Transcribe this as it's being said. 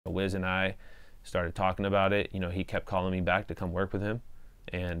Wiz and I started talking about it. He kept calling me back to come work with him.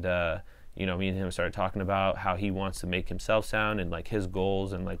 And, me and him started talking about how he wants to make himself sound and like his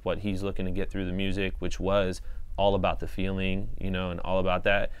goals and like what he's looking to get through the music, which was all about the feeling, and all about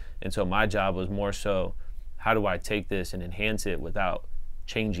that. And so my job was more so, how do I take this and enhance it without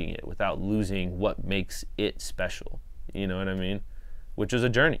changing it, without losing what makes it special? You know what I mean? Which was a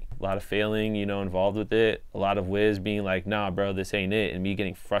journey. A lot of failing, involved with it. A lot of Wiz being like, nah, bro, this ain't it. And me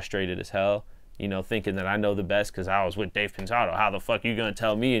getting frustrated as hell, thinking that I know the best because I was with Dave Pensado. How the fuck you gonna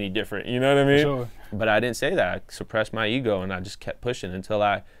tell me any different? You know what I mean? Sure. But I didn't say that. I suppressed my ego and I just kept pushing until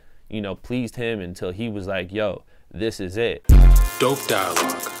I, pleased him, until he was like, yo, this is it. Dope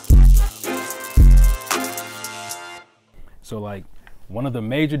dialogue. So like, one of the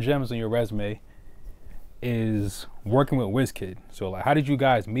major gems on your resume is working with Wizkid. So like, how did you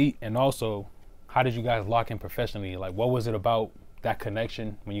guys meet, and also how did you guys lock in professionally? Like, what was it about that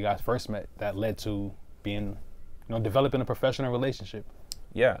connection when you guys first met that led to being, developing a professional relationship?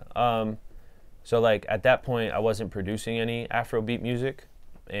 Yeah. So like at that point, I wasn't producing any Afrobeat music,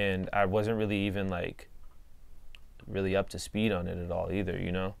 and I wasn't really even like really up to speed on it at all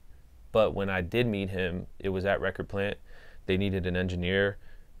either, But when I did meet him, it was at Record Plant. They needed an engineer.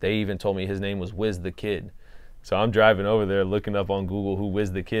 They even told me his name was Wiz the Kid. So I'm driving over there looking up on Google who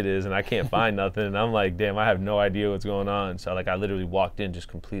Wiz the Kid is, and I can't find nothing. And I'm like, damn, I have no idea what's going on. So like I literally walked in just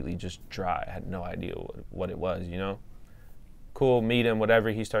completely just dry. I had no idea what it was, Cool, meet him,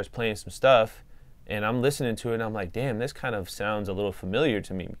 whatever. He starts playing some stuff, and I'm listening to it, and I'm like, damn, this kind of sounds a little familiar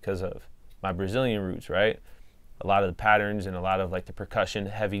to me because of my Brazilian roots, right? A lot of the patterns and a lot of like the percussion,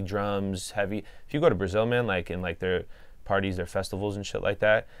 heavy drums, heavy. If you go to Brazil, man, like in like their parties, their festivals and shit like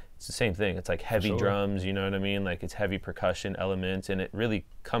that, it's the same thing. It's like heavy drums, you know what I mean? Like it's heavy percussion elements, and it really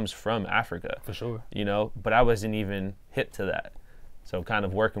comes from Africa. For sure. But I wasn't even hip to that. So kind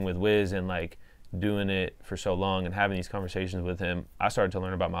of working with Wiz and like doing it for so long and having these conversations with him, I started to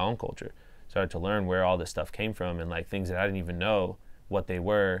learn about my own culture. Started to learn where all this stuff came from and like things that I didn't even know what they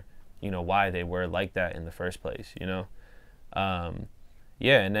were, why they were like that in the first place, Yeah,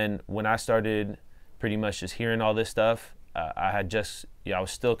 and then when I started pretty much just hearing all this stuff, I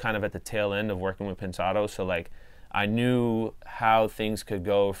was still kind of at the tail end of working with Pensado, so like I knew how things could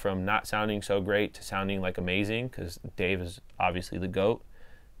go from not sounding so great to sounding like amazing, because Dave is obviously the GOAT.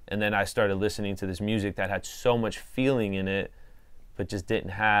 And then I started listening to this music that had so much feeling in it, but just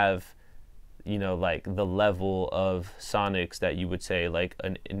didn't have, like the level of sonics that you would say like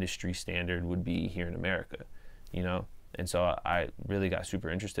an industry standard would be here in America, And so I really got super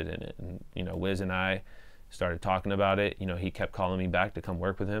interested in it. And, Wiz and I started talking about it. He kept calling me back to come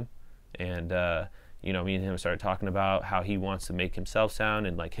work with him. And, me and him started talking about how he wants to make himself sound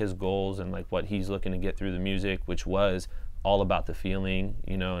and like his goals and like what he's looking to get through the music, which was all about the feeling,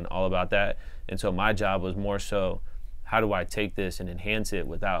 and all about that. And so my job was more so, how do I take this and enhance it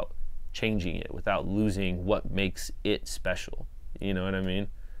without changing it, without losing what makes it special? You know what I mean?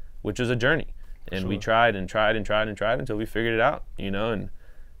 Which was a journey. And we tried and tried and tried and tried until we figured it out, and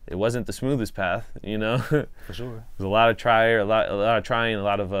it wasn't the smoothest path, For sure. There's a lot of trying, a lot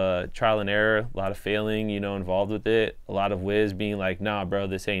of trial and error, a lot of failing, involved with it. A lot of Wiz being like, nah, bro,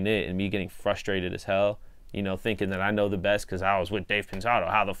 this ain't it. And me getting frustrated as hell, thinking that I know the best because I was with Dave Pensado.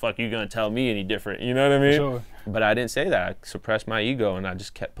 How the fuck you gonna tell me any different? You know what I mean? Sure. But I didn't say that. I suppressed my ego and I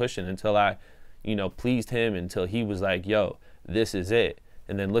just kept pushing until I, pleased him, until he was like, yo, this is it.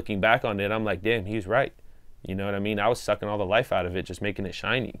 And then looking back on it, I'm like, damn, he was right. You know what I mean? I was sucking all the life out of it, just making it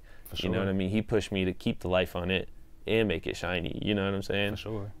shiny. For sure. You know what I mean? He pushed me to keep the life on it and make it shiny. You know what I'm saying? For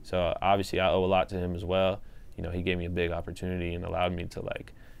sure. So obviously I owe a lot to him as well. He gave me a big opportunity and allowed me to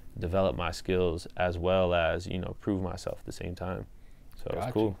like develop my skills as well as, prove myself at the same time. So it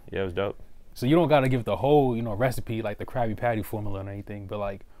was cool. Yeah, it was dope. So you don't got to give the whole, recipe, like the Krabby Patty formula or anything, but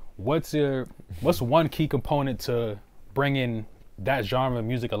like, what's one key component to bringing that genre of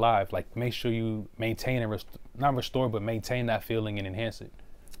music alive? Like, make sure you maintain and not restore, but maintain that feeling and enhance it.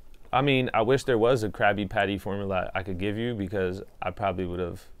 I mean, I wish there was a Krabby Patty formula I could give you, because I probably would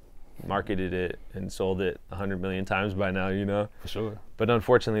have marketed it and sold it 100 million times by now, For sure. But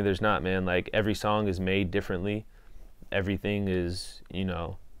unfortunately, there's not, man. Like, every song is made differently. Everything is,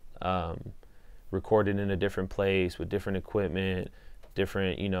 recorded in a different place with different equipment,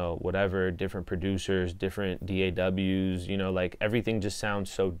 different, whatever, different producers, different DAWs, like everything just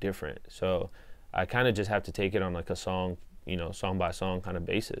sounds so different. So I kind of just have to take it on like a song, song by song kind of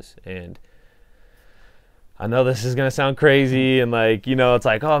basis. And I know this is gonna sound crazy, and like, you know, it's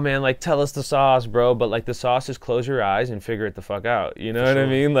like, oh man, like tell us the sauce, bro. But like the sauce is close your eyes and figure it the fuck out. You know what I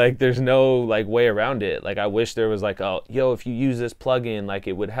mean? Like there's no like way around it. Like I wish there was like, oh, yo, if you use this plugin, like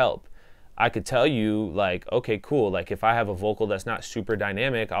it would help. I could tell you like, okay, cool. Like if I have a vocal that's not super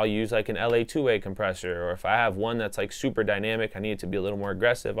dynamic, I'll use like an LA2A compressor. Or if I have one that's like super dynamic, I need it to be a little more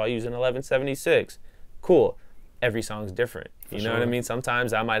aggressive, I'll use an 1176. Cool. Every song's different. You know what I mean?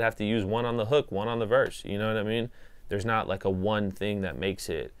 Sometimes I might have to use one on the hook, one on the verse. You know what I mean? There's not like a one thing that makes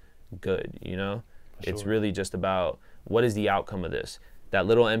it good, you know? It's really just about what is the outcome of this? That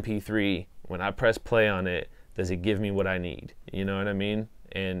little MP3, when I press play on it, does it give me what I need? You know what I mean?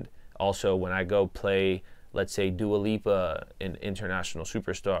 And also when I go play, let's say Dua Lipa, an international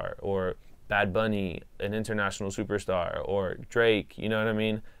superstar, or Bad Bunny, an international superstar, or Drake, you know what I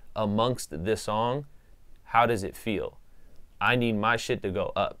mean? Amongst this song, how does it feel? I need my shit to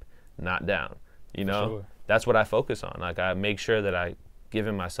go up, not down. You know, that's what I focus on. Like I make sure that I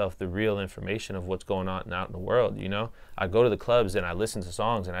giving myself the real information of what's going on out in the world. You know, I go to the clubs and I listen to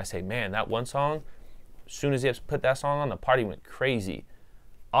songs and I say, man, that one song, as soon as they put that song on, the party went crazy.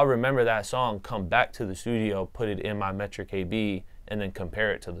 I'll remember that song, come back to the studio, put it in my metric AB, and then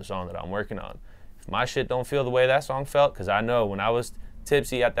compare it to the song that I'm working on. If my shit don't feel the way that song felt, because I know when I was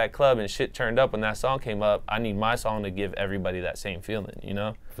tipsy at that club and shit turned up when that song came up, I need my song to give everybody that same feeling, you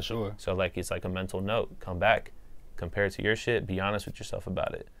know? For sure. So like it's like a mental note. Come back, compare it to your shit, be honest with yourself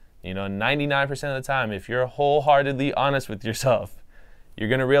about it. You know, 99% of the time, if you're wholeheartedly honest with yourself, you're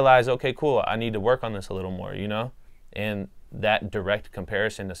gonna realize, okay, cool, I need to work on this a little more, you know? And that direct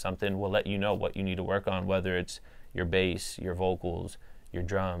comparison to something will let you know what you need to work on, whether it's your bass, your vocals, your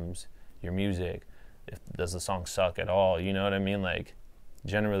drums, your music. Does the song suck at all? You know what I mean? Like,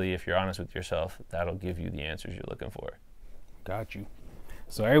 generally, if you're honest with yourself, that'll give you the answers you're looking for. Got you.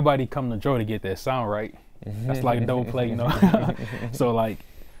 So everybody come to Joe to get that sound right. That's like dope play, you know? So like,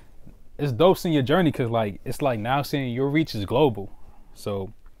 it's dope seeing your journey because like, it's like now seeing your reach is global.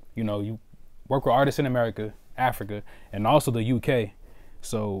 So, you know, you work with artists in America, Africa, and also the UK.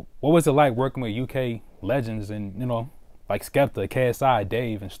 So what was it like working with UK legends and, you know, like Skepta, KSI,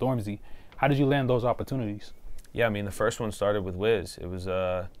 Dave, and Stormzy? How did you land those opportunities? Yeah, I mean, the first one started with Wiz. It was,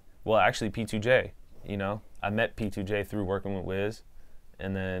 well, actually P2J, you know? I met P2J through working with Wiz,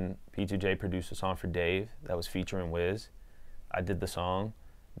 and then P2J produced a song for Dave that was featuring Wiz. I did the song,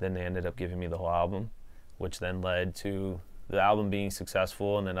 then they ended up giving me the whole album, which then led to the album being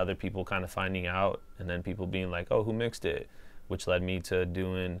successful and then other people kind of finding out, and then people being like, oh, who mixed it? Which led me to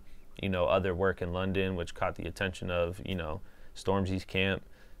doing, you know, other work in London, which caught the attention of, you know, Stormzy's camp.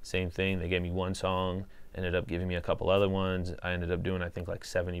 Same thing, they gave me one song, ended up giving me a couple other ones. I ended up doing, I think, like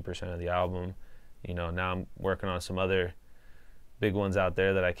 70% of the album. You know, now I'm working on some other big ones out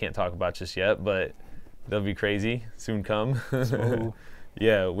there that I can't talk about just yet, but they'll be crazy, soon come.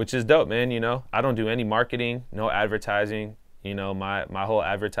 Yeah, which is dope, man, you know. I don't do any marketing, no advertising. You know, my whole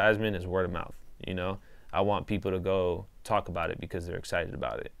advertisement is word of mouth, you know. I want people to go talk about it because they're excited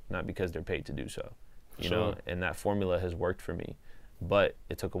about it, not because they're paid to do so, you know, and that formula has worked for me. But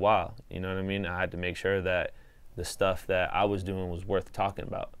it took a while, you know what I mean? I had to make sure that the stuff that I was doing was worth talking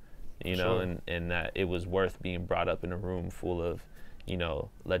about, you know, and that it was worth being brought up in a room full of, you know,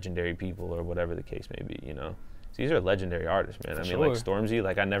 legendary people or whatever the case may be, you know. So these are legendary artists, man. I mean, like Stormzy,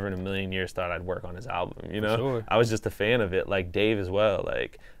 like I never in a million years thought I'd work on his album, you know? I was just a fan of it, like Dave as well.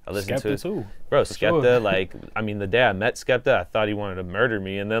 Like I listened Skepta to his, too. Bro, Skepta, like, I mean, the day I met Skepta, I thought he wanted to murder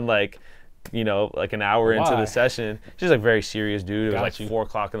me. And then like, you know, like an hour into the session, just like very serious dude. It was like 4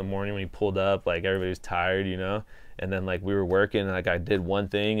 o'clock in the morning when he pulled up, like everybody was tired, you know? And then like we were working and like I did one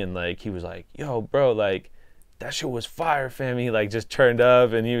thing and like he was like, yo, bro, like that shit was fire, fam. He like just turned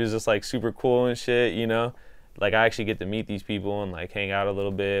up and he was just like super cool and shit, you know? Like I actually get to meet these people and like hang out a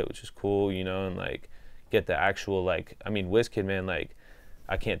little bit, which is cool, you know, and like get the actual like, I mean, Wizkid, man, like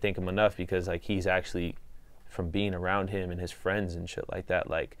I can't thank him enough because like he's actually, from being around him and his friends and shit like that,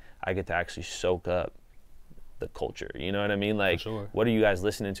 like I get to actually soak up the culture, you know what I mean? Like, what are you guys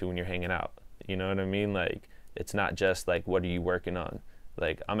listening to when you're hanging out? You know what I mean? Like, it's not just like, what are you working on?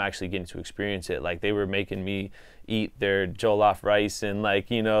 Like, I'm actually getting to experience it. Like, they were making me eat their jollof rice and like,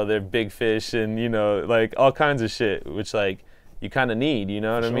 you know, their big fish and, you know, like all kinds of shit, which like you kind of need, you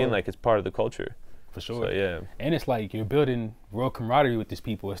know what I mean? Like, it's part of the culture. For sure. So, yeah. And it's like you're building real camaraderie with these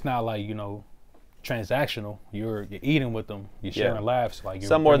people. It's not like, you know, transactional. You're eating with them. You're sharing laughs. Like you're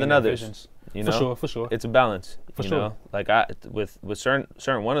some more than others. Visions. You know, for sure. It's a balance. For you sure. know? Like I with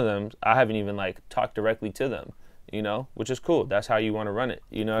certain one of them, I haven't even like talked directly to them. You know, which is cool. That's how you want to run it.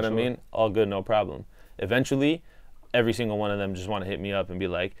 You know what I mean? All good, no problem. Eventually, every single one of them just want to hit me up and be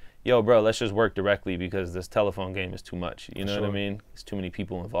like, yo, bro, let's just work directly because this telephone game is too much. You know what I Sure. mean? It's too many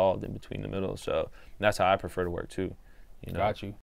people involved in between the middle. So that's how I prefer to work too. You know? Got you.